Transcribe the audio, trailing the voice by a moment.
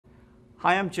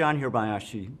Hi, I'm John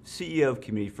Hirabayashi, CEO of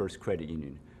Community First Credit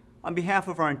Union. On behalf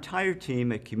of our entire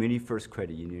team at Community First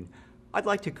Credit Union, I'd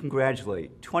like to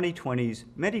congratulate 2020's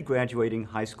many graduating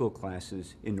high school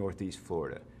classes in Northeast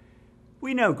Florida.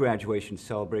 We know graduation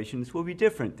celebrations will be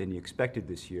different than you expected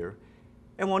this year,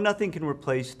 and while nothing can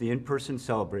replace the in-person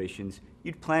celebrations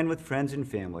you'd plan with friends and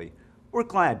family, we're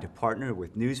glad to partner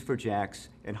with News4JAX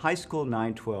and High School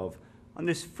 912 on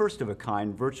this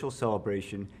first-of-a-kind virtual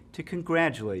celebration to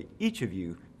congratulate each of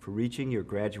you for reaching your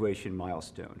graduation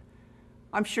milestone.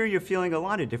 I'm sure you're feeling a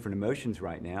lot of different emotions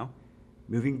right now.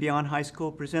 Moving beyond high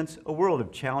school presents a world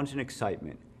of challenge and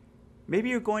excitement. Maybe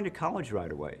you're going to college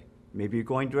right away. Maybe you're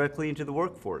going directly into the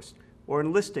workforce or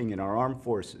enlisting in our armed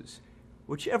forces.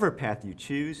 Whichever path you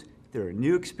choose, there are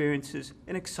new experiences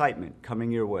and excitement coming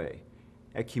your way.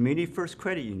 At Community First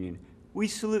Credit Union, we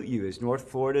salute you as North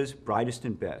Florida's brightest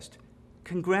and best.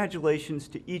 Congratulations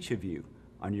to each of you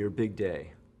on your big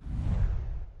day.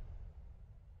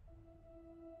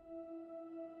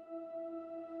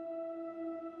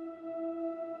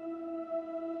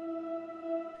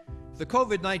 The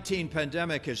COVID-19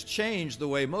 pandemic has changed the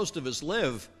way most of us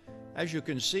live. As you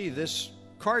can see, this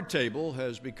card table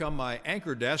has become my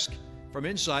anchor desk from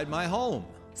inside my home.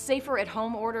 Safer at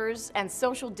home orders and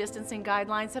social distancing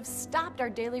guidelines have stopped our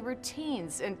daily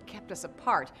routines and kept us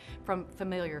apart from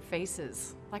familiar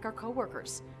faces, like our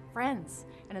coworkers, friends,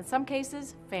 and in some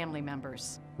cases, family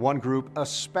members. One group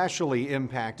especially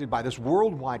impacted by this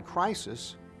worldwide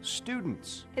crisis: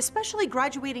 students. Especially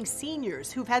graduating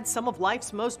seniors who've had some of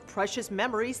life's most precious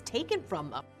memories taken from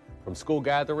them. From school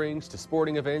gatherings to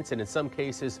sporting events and in some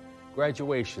cases,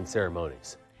 graduation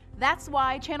ceremonies. That's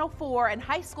why Channel 4 and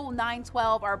High School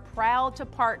 912 are proud to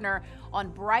partner on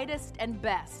Brightest and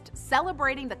Best,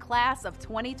 celebrating the class of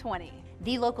 2020.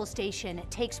 The local station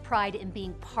takes pride in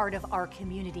being part of our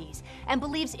communities and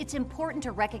believes it's important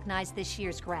to recognize this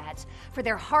year's grads for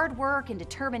their hard work and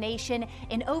determination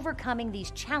in overcoming these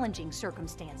challenging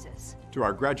circumstances. To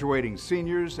our graduating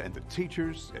seniors and the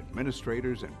teachers,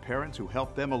 administrators, and parents who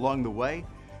helped them along the way,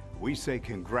 we say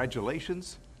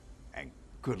congratulations and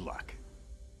good luck.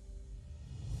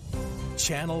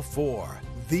 Channel 4,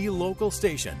 the local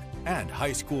station, and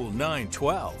High School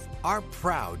 912 are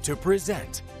proud to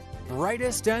present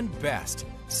Brightest and Best,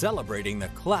 celebrating the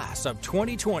class of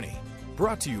 2020.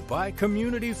 Brought to you by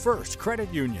Community First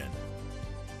Credit Union.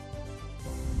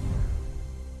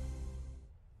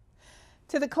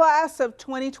 To the class of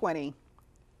 2020,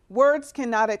 words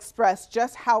cannot express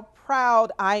just how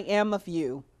proud I am of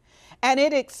you. And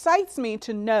it excites me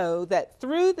to know that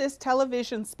through this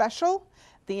television special,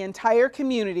 the entire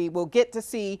community will get to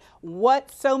see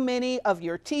what so many of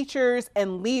your teachers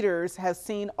and leaders have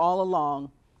seen all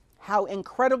along. How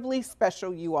incredibly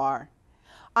special you are.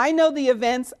 I know the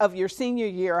events of your senior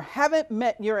year haven't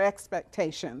met your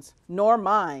expectations, nor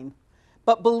mine.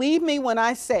 But believe me when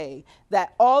I say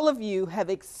that all of you have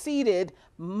exceeded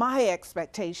my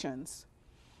expectations.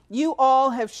 You all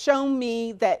have shown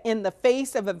me that in the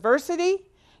face of adversity,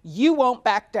 you won't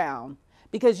back down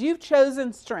because you've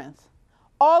chosen strength.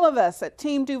 All of us at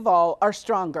Team Duval are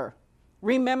stronger.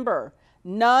 Remember,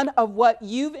 none of what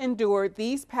you've endured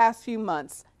these past few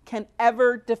months can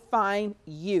ever define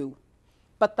you.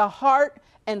 But the heart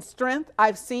and strength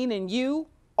I've seen in you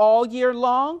all year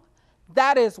long,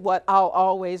 that is what I'll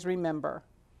always remember.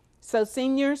 So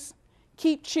seniors,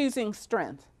 keep choosing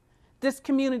strength. This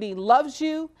community loves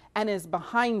you and is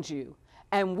behind you,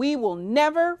 and we will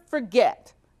never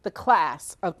forget the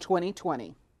class of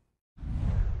 2020.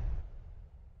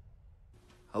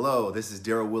 Hello, this is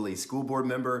Daryl Willie, School Board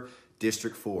Member,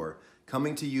 District 4,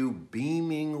 coming to you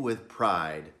beaming with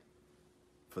pride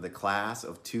for the class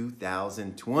of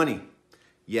 2020.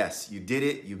 Yes, you did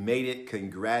it, you made it,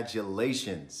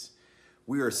 congratulations.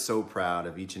 We are so proud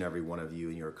of each and every one of you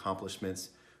and your accomplishments,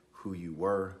 who you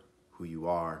were, who you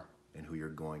are, and who you're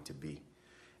going to be.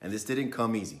 And this didn't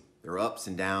come easy. There are ups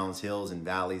and downs, hills and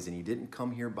valleys, and you didn't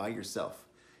come here by yourself.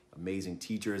 Amazing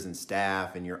teachers and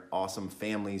staff and your awesome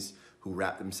families who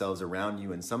wrapped themselves around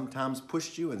you and sometimes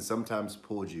pushed you and sometimes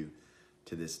pulled you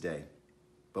to this day.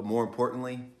 But more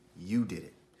importantly, you did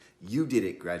it. You did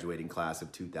it, graduating class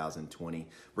of 2020.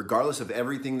 Regardless of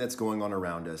everything that's going on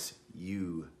around us,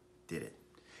 you did it.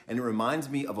 And it reminds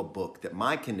me of a book that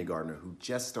my kindergartner who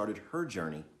just started her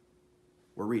journey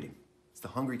were reading. It's The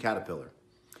Hungry Caterpillar.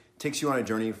 It takes you on a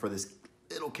journey for this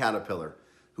little caterpillar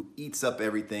who eats up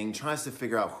everything, tries to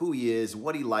figure out who he is,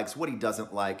 what he likes, what he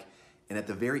doesn't like, and at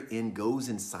the very end goes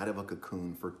inside of a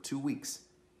cocoon for 2 weeks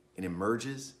and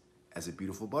emerges as a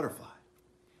beautiful butterfly.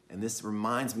 And this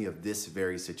reminds me of this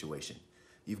very situation.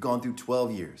 You've gone through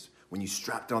 12 years when you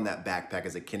strapped on that backpack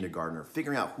as a kindergartner,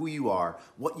 figuring out who you are,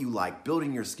 what you like,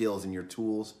 building your skills and your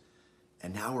tools.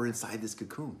 And now we're inside this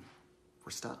cocoon.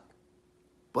 We're stuck.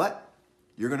 But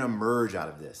you're gonna emerge out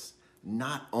of this,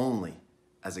 not only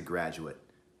as a graduate,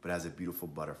 but as a beautiful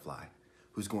butterfly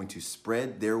who's going to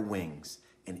spread their wings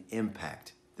and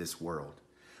impact this world.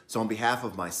 So on behalf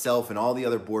of myself and all the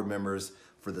other board members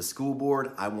for the school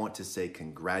board, I want to say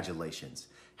congratulations.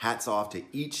 Hats off to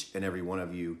each and every one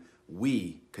of you.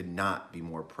 We could not be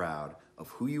more proud of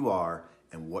who you are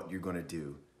and what you're gonna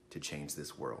do to change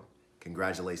this world.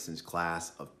 Congratulations,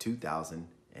 class of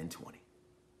 2020.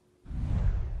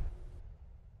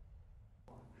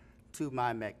 To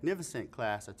my magnificent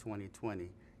class of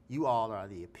 2020, you all are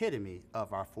the epitome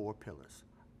of our 4 pillars: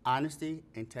 honesty,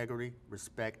 integrity,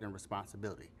 respect, and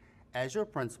responsibility. As your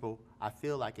principal, I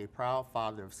feel like a proud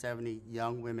father of 70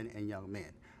 young women and young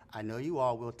men. I know you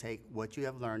all will take what you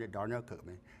have learned at Darnell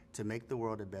Cookman to make the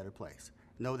world a better place.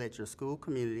 Know that your school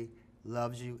community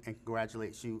loves you and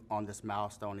congratulates you on this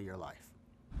milestone in your life.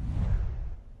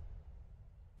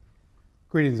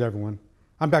 Greetings, everyone.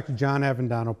 I'm Dr. John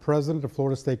Avendano, President of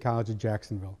Florida State College at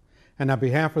Jacksonville. And on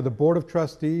behalf of the Board of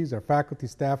Trustees, our faculty,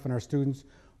 staff, and our students,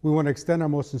 we want to extend our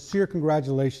most sincere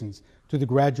congratulations to the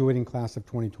graduating class of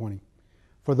 2020.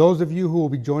 For those of you who will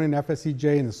be joining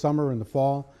FSCJ in the summer and the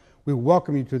fall, we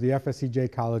welcome you to the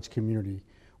FSCJ College community.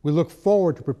 We look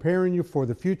forward to preparing you for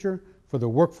the future, for the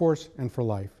workforce, and for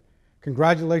life.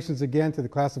 Congratulations again to the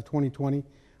class of 2020.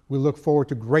 We look forward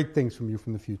to great things from you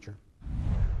from the future.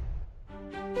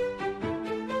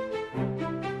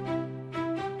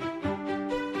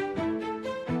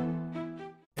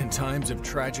 In times of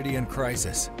tragedy and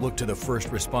crisis, look to the first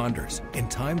responders. In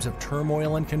times of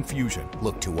turmoil and confusion,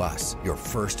 look to us, your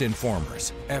first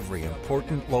informers. Every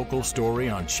important local story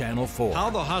on Channel 4. How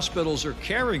the hospitals are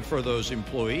caring for those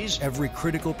employees. Every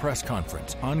critical press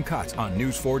conference, uncut on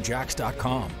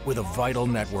news4jax.com, with a vital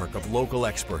network of local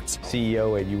experts.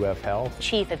 CEO at UF Health.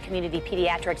 Chief of Community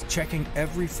Pediatrics. Checking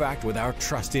every fact with our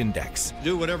Trust Index.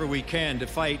 Do whatever we can to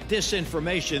fight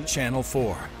disinformation. Channel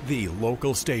 4, the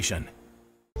local station.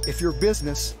 If your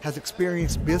business has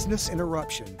experienced business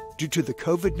interruption due to the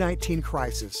COVID-19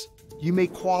 crisis, you may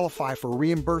qualify for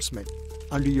reimbursement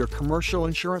under your commercial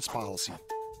insurance policy.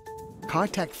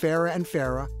 Contact Farah &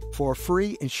 Farah for a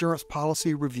free insurance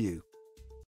policy review.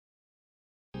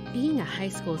 Being a high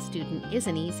school student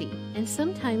isn't easy, and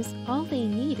sometimes all they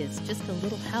need is just a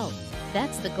little help.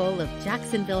 That's the goal of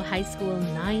Jacksonville High School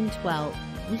 912.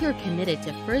 We are committed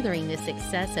to furthering the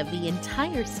success of the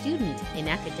entire student in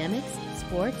academics,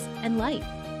 sports, and life,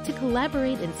 to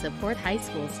collaborate and support high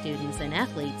school students and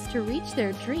athletes to reach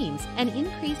their dreams and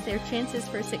increase their chances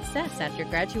for success after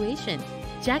graduation.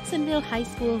 Jacksonville High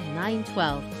School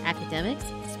 912, academics,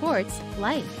 sports,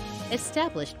 life,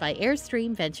 established by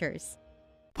Airstream Ventures.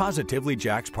 Positively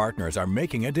Jack's partners are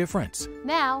making a difference.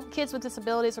 Now, kids with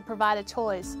disabilities are provided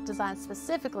toys designed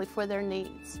specifically for their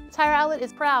needs. Tire Outlet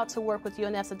is proud to work with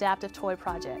UNF's Adaptive Toy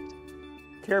Project.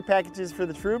 Care packages for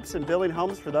the troops and building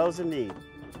homes for those in need.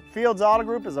 Fields Auto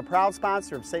Group is a proud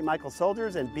sponsor of St. Michael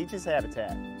Soldiers and Beaches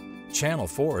Habitat. Channel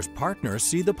 4's partners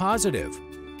see the positive.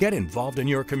 Get involved in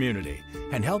your community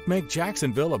and help make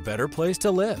Jacksonville a better place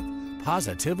to live.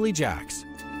 Positively Jax.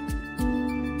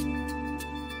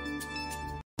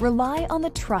 Rely on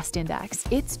the Trust Index.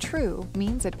 It's true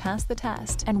means it passed the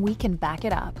test, and we can back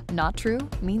it up. Not true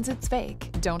means it's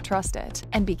fake. Don't trust it.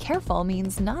 And be careful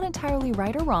means not entirely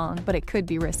right or wrong, but it could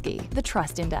be risky. The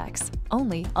Trust Index,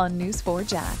 only on News 4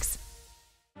 Jax.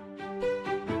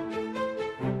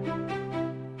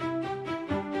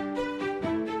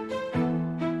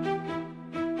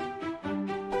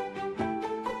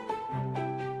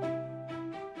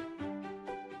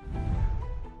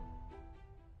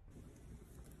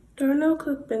 Darnell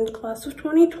Cookman, class of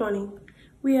 2020.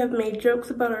 We have made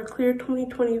jokes about our clear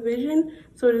 2020 vision,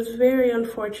 so it is very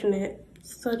unfortunate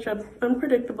such an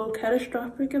unpredictable,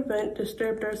 catastrophic event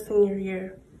disturbed our senior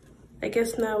year. I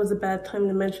guess now is a bad time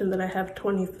to mention that I have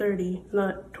 2030,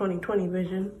 not 2020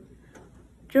 vision.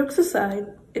 Jokes aside,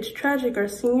 it's tragic our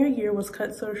senior year was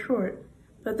cut so short,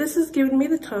 but this has given me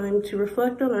the time to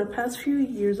reflect on our past few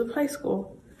years of high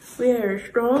school. We are a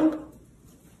strong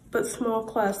but small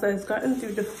class that has gotten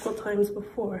through difficult times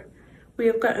before. We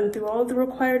have gotten through all the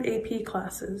required AP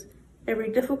classes, every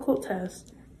difficult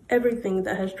test, everything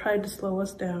that has tried to slow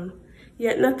us down.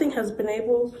 Yet nothing has been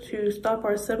able to stop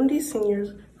our 70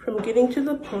 seniors from getting to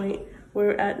the point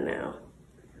we're at now.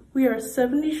 We are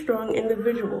 70 strong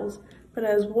individuals, but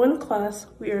as one class,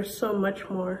 we are so much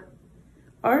more.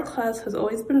 Our class has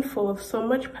always been full of so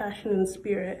much passion and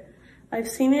spirit. I've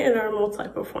seen it in our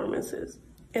multi-performances,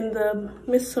 in the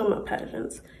Miss Soma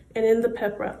pageants, and in the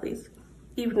pep rallies,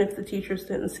 even if the teachers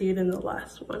didn't see it in the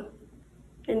last one.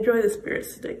 Enjoy the Spirit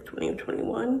Stick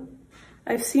 2021.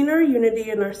 I've seen our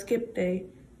unity in our skip day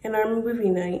and our movie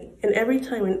night, and every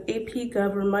time an AP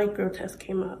Gov or micro test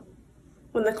came up.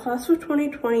 When the class of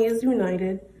 2020 is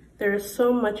united, there is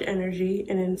so much energy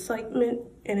and excitement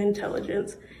and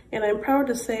intelligence, and I'm proud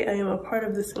to say I am a part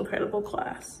of this incredible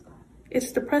class.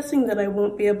 It's depressing that I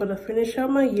won't be able to finish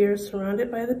out my years surrounded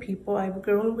by the people I've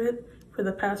grown with for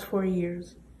the past 4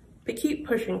 years. But keep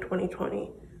pushing,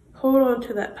 2020. Hold on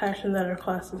to that passion that our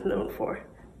class is known for,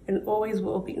 and always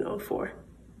will be known for.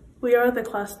 We are the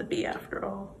class to be, after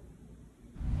all.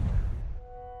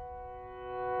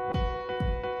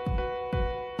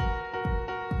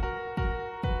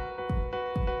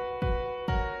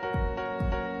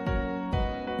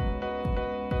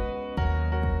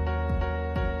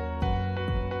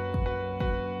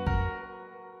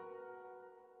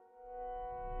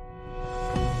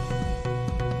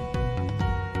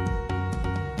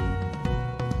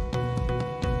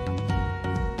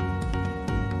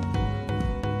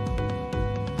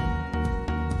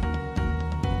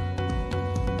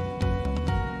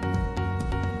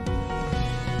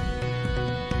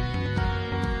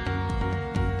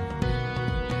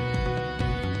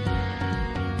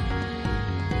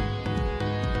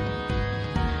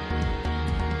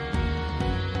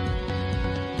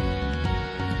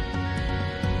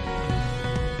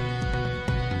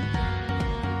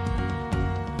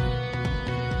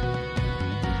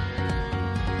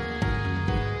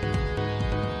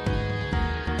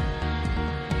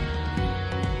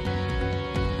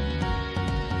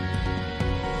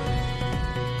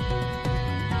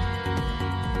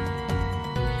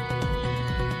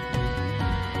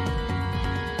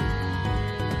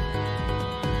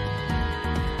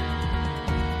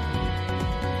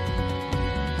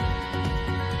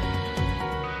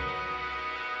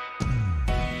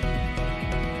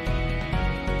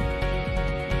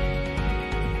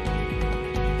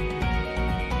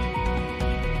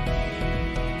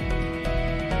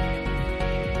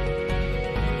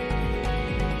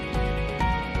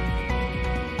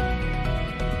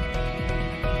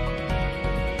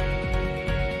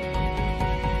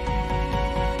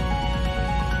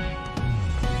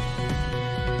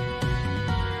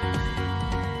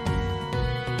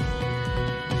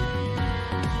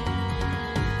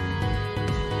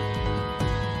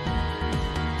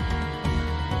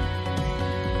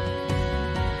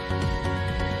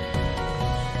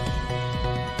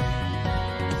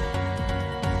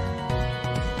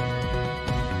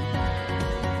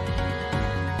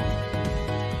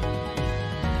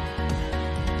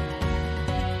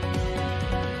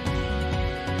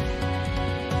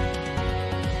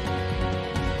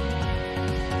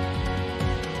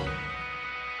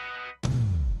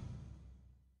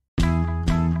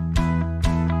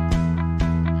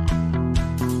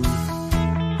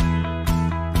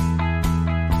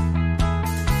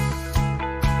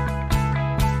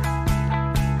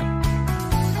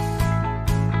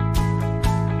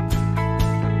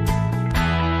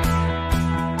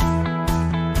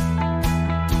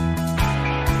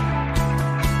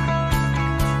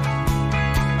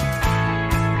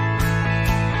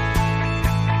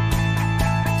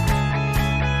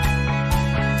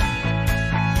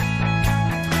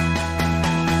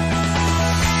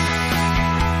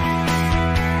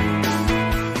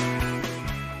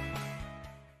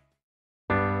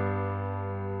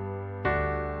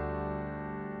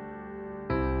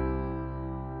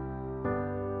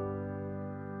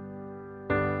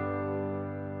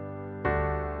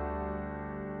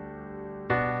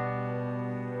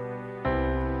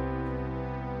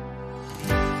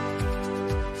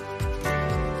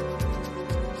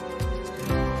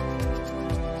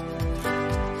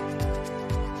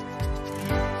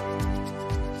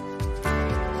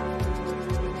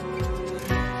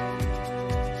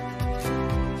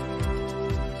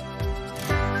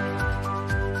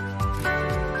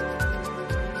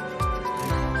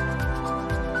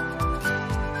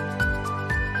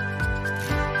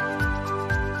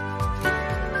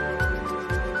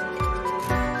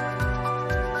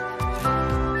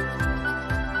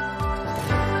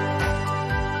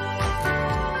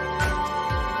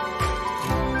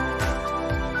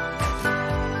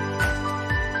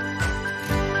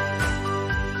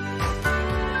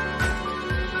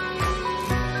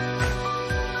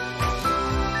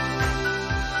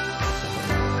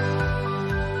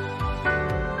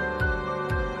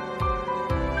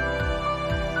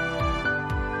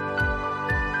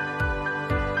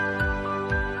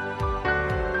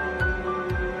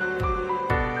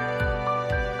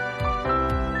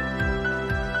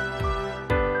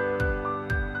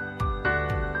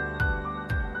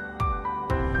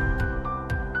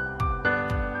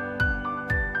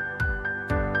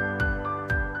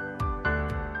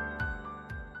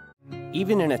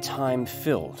 Even in a time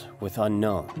filled with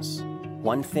unknowns,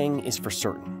 one thing is for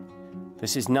certain.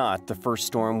 This is not the first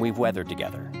storm we've weathered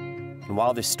together. And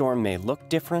while this storm may look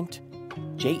different,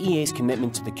 JEA's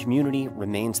commitment to the community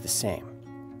remains the same.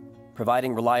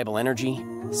 Providing reliable energy,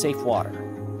 safe water,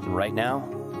 and right now,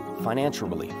 financial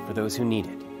relief for those who need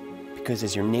it. Because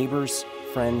as your neighbors,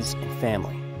 friends, and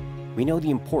family, we know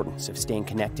the importance of staying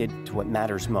connected to what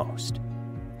matters most.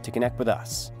 To connect with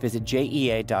us, visit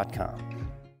JEA.com.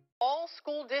 All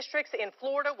school districts in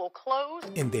Florida will close.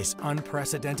 In this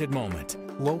unprecedented moment,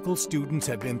 local students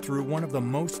have been through one of the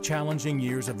most challenging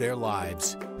years of their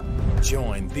lives.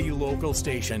 Join the local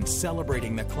station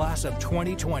celebrating the class of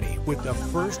 2020 with the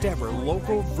first ever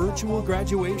local virtual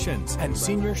graduations and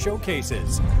senior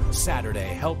showcases. Saturday,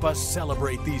 help us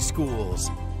celebrate these schools.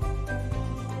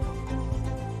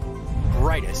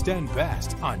 Brightest and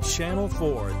Best on Channel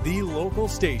 4, the local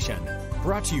station.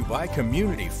 Brought to you by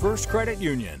Community First Credit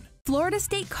Union. Florida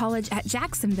State College at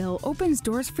Jacksonville opens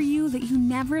doors for you that you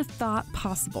never thought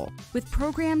possible. With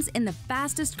programs in the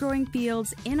fastest growing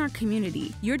fields in our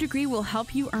community, your degree will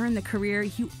help you earn the career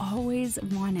you always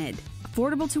wanted.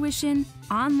 Affordable tuition,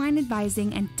 online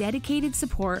advising, and dedicated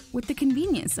support with the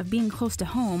convenience of being close to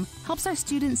home helps our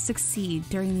students succeed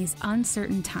during these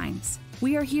uncertain times.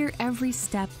 We are here every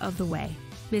step of the way.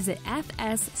 Visit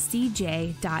fscj.edu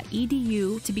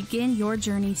to begin your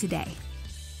journey today.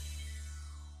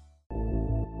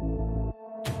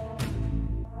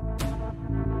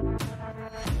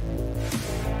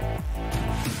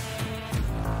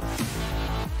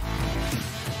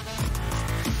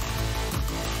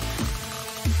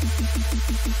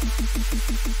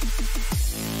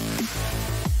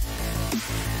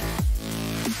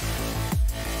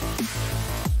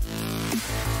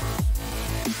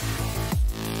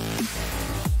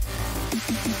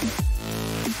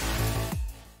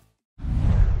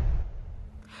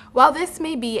 While this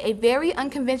may be a very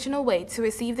unconventional way to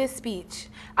receive this speech,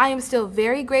 I am still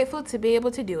very grateful to be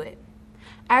able to do it.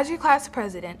 As your class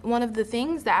president, one of the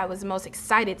things that I was most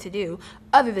excited to do,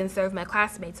 other than serve my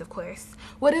classmates of course,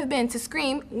 would have been to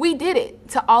scream, "We did it!"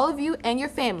 to all of you and your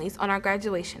families on our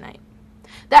graduation night.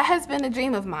 That has been a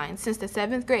dream of mine since the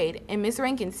 7th grade in Ms.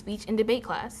 Rankin's speech and debate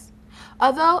class.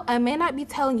 Although I may not be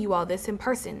telling you all this in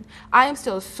person, I am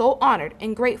still so honored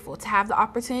and grateful to have the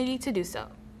opportunity to do so.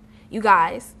 You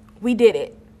guys, we did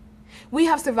it. We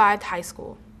have survived high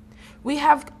school. We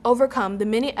have overcome the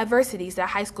many adversities that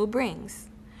high school brings.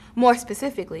 More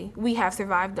specifically, we have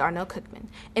survived Darnell Cookman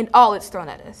and all it's thrown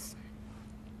at us.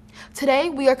 Today,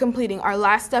 we are completing our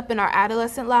last step in our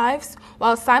adolescent lives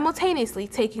while simultaneously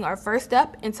taking our first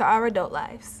step into our adult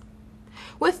lives.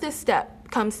 With this step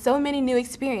comes so many new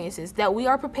experiences that we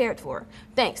are prepared for,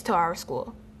 thanks to our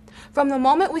school. From the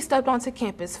moment we stepped onto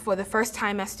campus for the first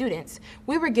time as students,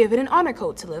 we were given an honor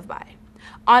code to live by.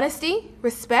 Honesty,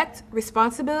 respect,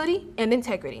 responsibility, and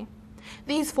integrity.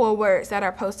 These 4 words that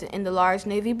are posted in the large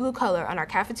navy blue color on our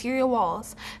cafeteria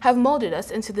walls have molded us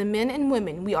into the men and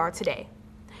women we are today.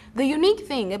 The unique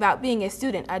thing about being a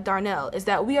student at Darnell is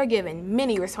that we are given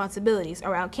many responsibilities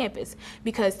around campus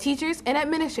because teachers and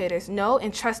administrators know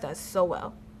and trust us so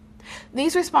well.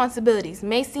 These responsibilities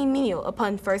may seem menial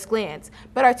upon first glance,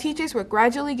 but our teachers were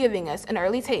gradually giving us an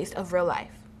early taste of real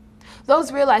life.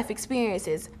 Those real life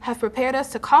experiences have prepared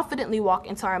us to confidently walk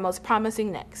into our most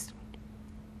promising next.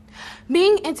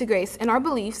 Being integrates in our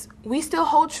beliefs, we still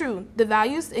hold true the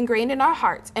values ingrained in our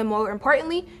hearts and more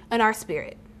importantly, in our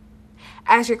spirit.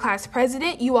 As your class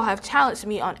president, you all have challenged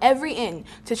me on every end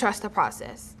to trust the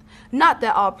process. Not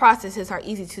that all processes are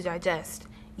easy to digest,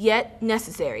 yet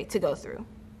necessary to go through.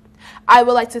 I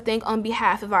would like to thank on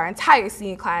behalf of our entire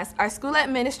senior class, our school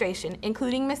administration,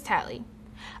 including Ms. Talley,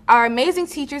 our amazing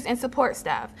teachers and support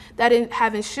staff that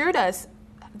have ensured this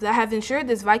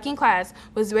Viking class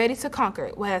was ready to conquer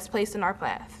what has placed in our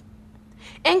path.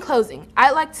 In closing,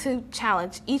 I'd like to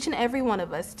challenge each and every one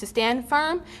of us to stand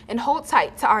firm and hold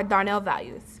tight to our Darnell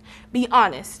values. Be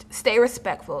honest, stay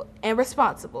respectful and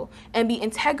responsible, and be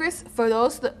integrous, for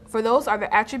those are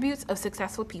the attributes of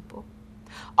successful people.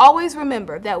 Always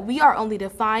remember that we are only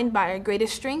defined by our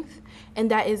greatest strength,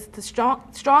 and that is the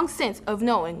strong sense of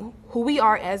knowing who we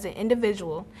are as an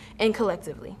individual and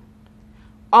collectively.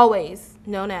 Always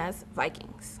known as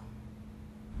Vikings.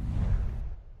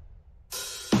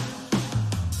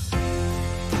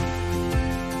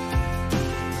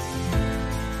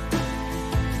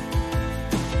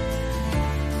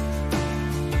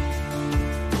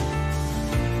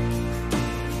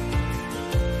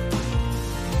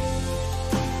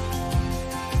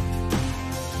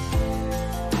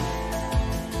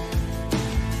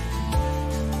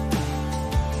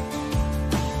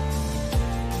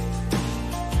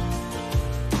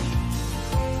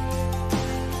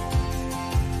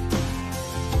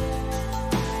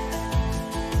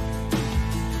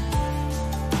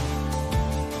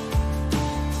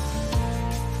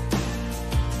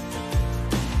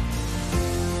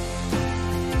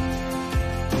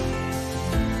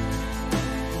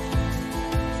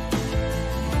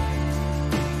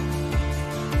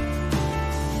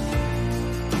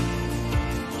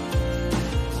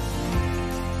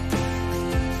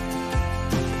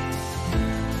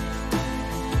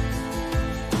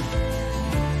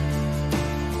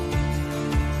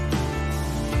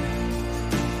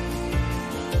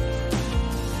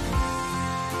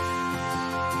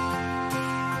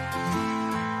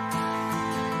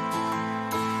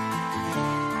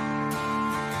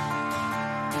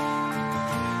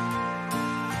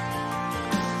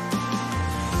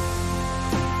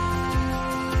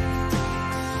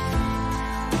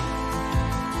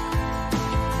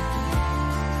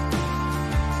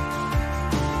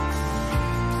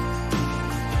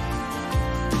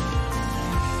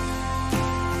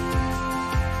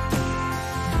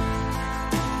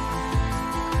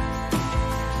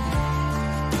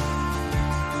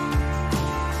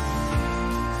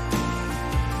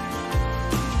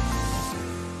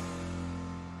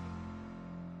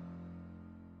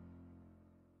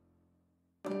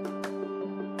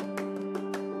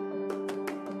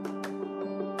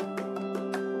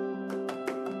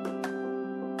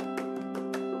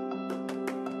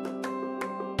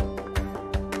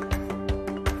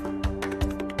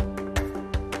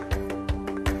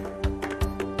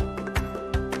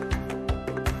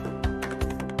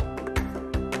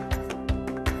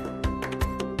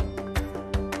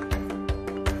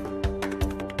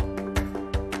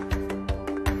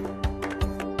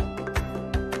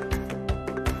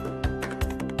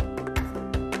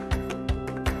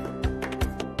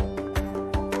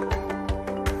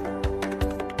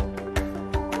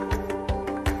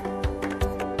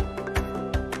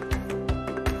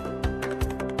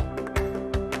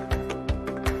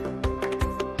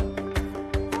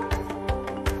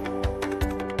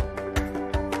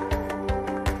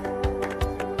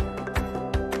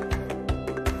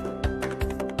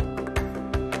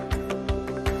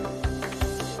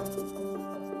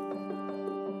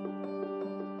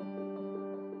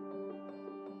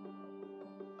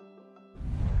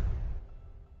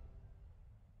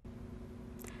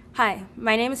 Hi,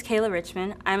 my name is Kayla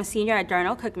Richmond. I'm a senior at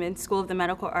Darnell Cookman School of the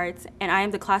Medical Arts, and I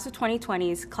am the Class of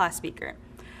 2020's class speaker.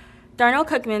 Darnell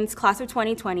Cookman's Class of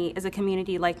 2020 is a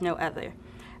community like no other.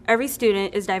 Every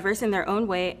student is diverse in their own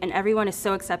way, and everyone is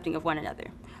so accepting of one another.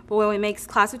 But what makes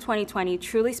Class of 2020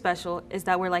 truly special is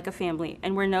that we're like a family,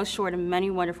 and we're no short of many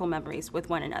wonderful memories with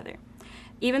one another.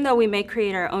 Even though we may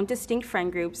create our own distinct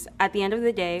friend groups, at the end of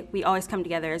the day, we always come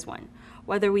together as one.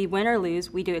 Whether we win or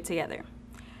lose, we do it together.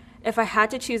 If I had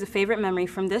to choose a favorite memory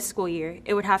from this school year,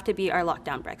 it would have to be our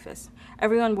lockdown breakfast.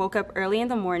 Everyone woke up early in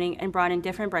the morning and brought in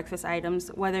different breakfast items,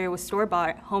 whether it was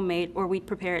store-bought, homemade, or we'd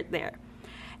prepare it there.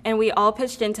 And we all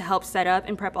pitched in to help set up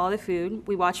and prep all the food.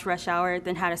 We watched Rush Hour,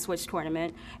 then had a Switch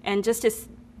tournament. And just to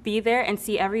be there and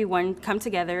see everyone come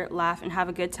together, laugh, and have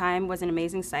a good time was an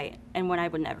amazing sight, and one I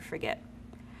would never forget.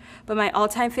 But my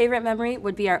all-time favorite memory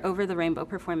would be our Over the Rainbow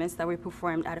performance that we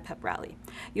performed at a pep rally.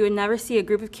 You would never see a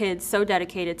group of kids so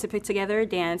dedicated to put together a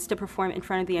dance to perform in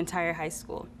front of the entire high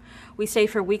school. We stayed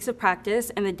for weeks of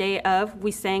practice, and the day of, we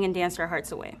sang and danced our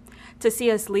hearts away. To see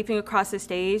us leaping across the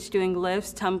stage, doing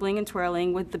lifts, tumbling, and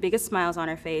twirling with the biggest smiles on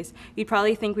our face, you'd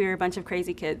probably think we were a bunch of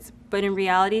crazy kids. But in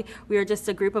reality, we were just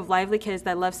a group of lively kids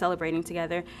that love celebrating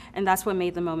together, and that's what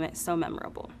made the moment so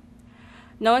memorable.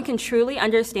 No one can truly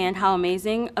understand how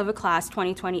amazing of a class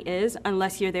 2020 is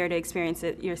unless you're there to experience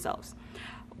it yourselves.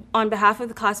 On behalf of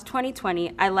the class of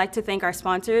 2020, I'd like to thank our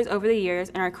sponsors over the years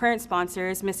and our current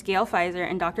sponsors, Ms. Gail Pfizer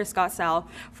and Dr. Scott Sal,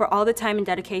 for all the time and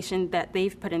dedication that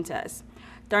they've put into us.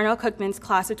 Darnell Cookman's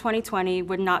class of 2020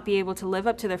 would not be able to live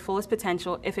up to their fullest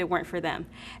potential if it weren't for them.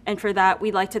 And for that,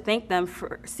 we'd like to thank them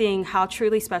for seeing how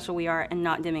truly special we are and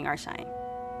not dimming our shine.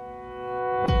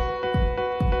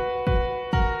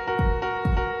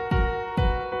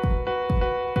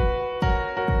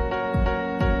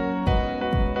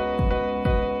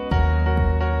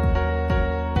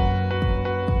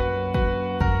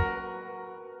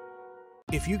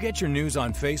 If you get your news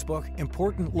on Facebook,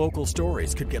 important local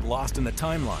stories could get lost in the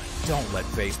timeline. Don't let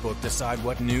Facebook decide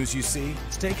what news you see.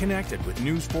 Stay connected with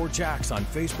News4Jax on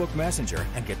Facebook Messenger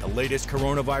and get the latest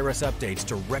coronavirus updates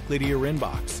directly to your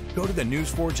inbox. Go to the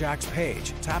News4Jax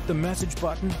page, tap the message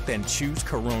button, then choose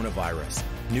coronavirus.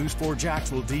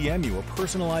 News4Jax will DM you a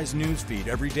personalized news feed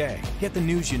every day. Get the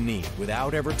news you need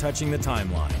without ever touching the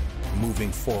timeline.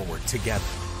 Moving forward together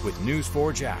with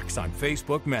News4Jax on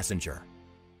Facebook Messenger.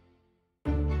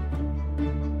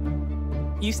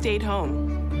 You stayed home.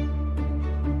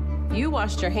 You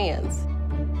washed your hands.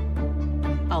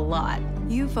 A lot.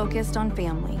 You focused on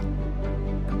family.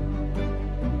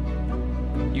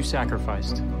 You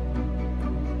sacrificed.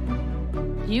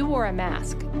 You wore a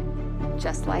mask,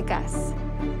 just like us.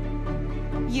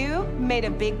 You made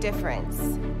a big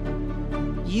difference.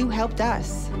 You helped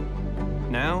us.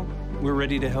 Now, we're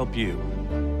ready to help you.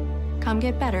 Come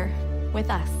get better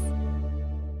with us.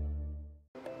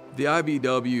 The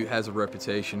IBEW has a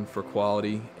reputation for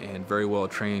quality and very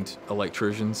well-trained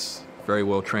electricians, very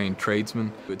well-trained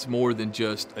tradesmen. It's more than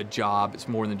just a job, it's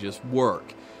more than just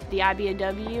work. The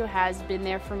IBEW has been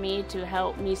there for me to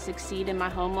help me succeed in my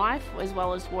home life as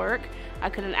well as work. I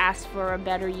couldn't ask for a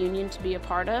better union to be a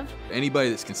part of. Anybody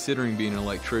that's considering being an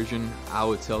electrician, I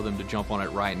would tell them to jump on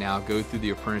it right now, go through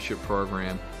the apprenticeship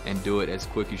program, and do it as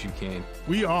quick as you can.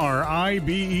 We are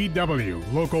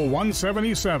IBEW, Local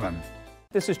 177.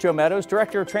 This is Joe Meadows,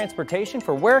 Director of Transportation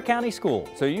for Ware County Schools.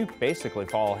 So you basically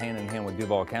fall hand in hand with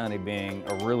Duval County being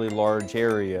a really large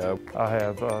area. I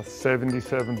have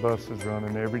 77 buses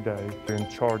running every day. We're in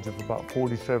charge of about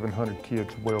 4,700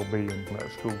 kids' well-being in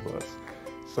that school bus.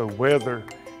 So weather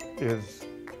is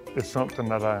something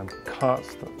that I am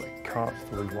constantly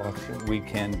watching. We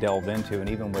can delve into, and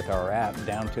even with our app,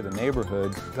 down to the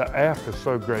neighborhoods. The app is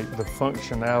so great. The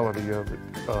functionality of it,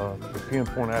 the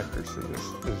pinpoint accuracy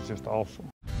is just awesome.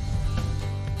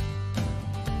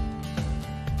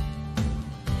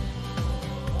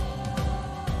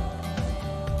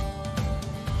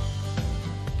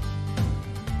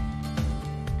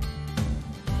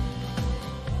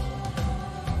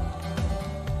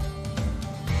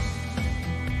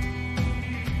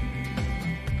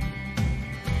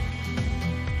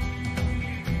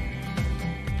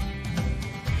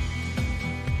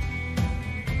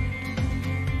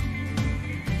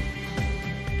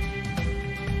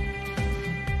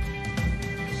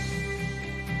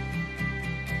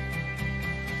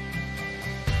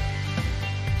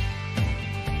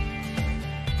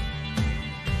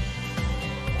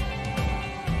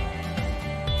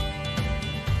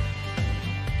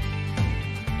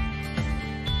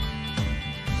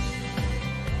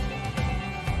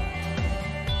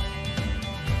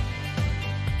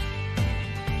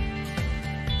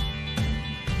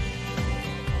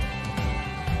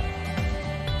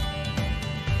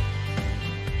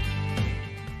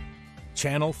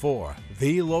 Channel 4,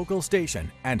 the local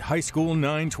station, and High School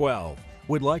 912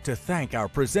 would like to thank our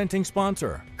presenting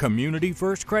sponsor, Community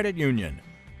First Credit Union,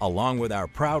 along with our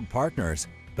proud partners,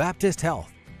 Baptist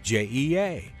Health,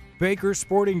 JEA, Baker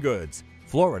Sporting Goods,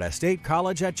 Florida State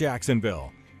College at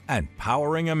Jacksonville, and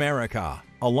Powering America,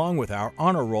 along with our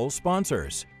honor roll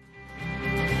sponsors.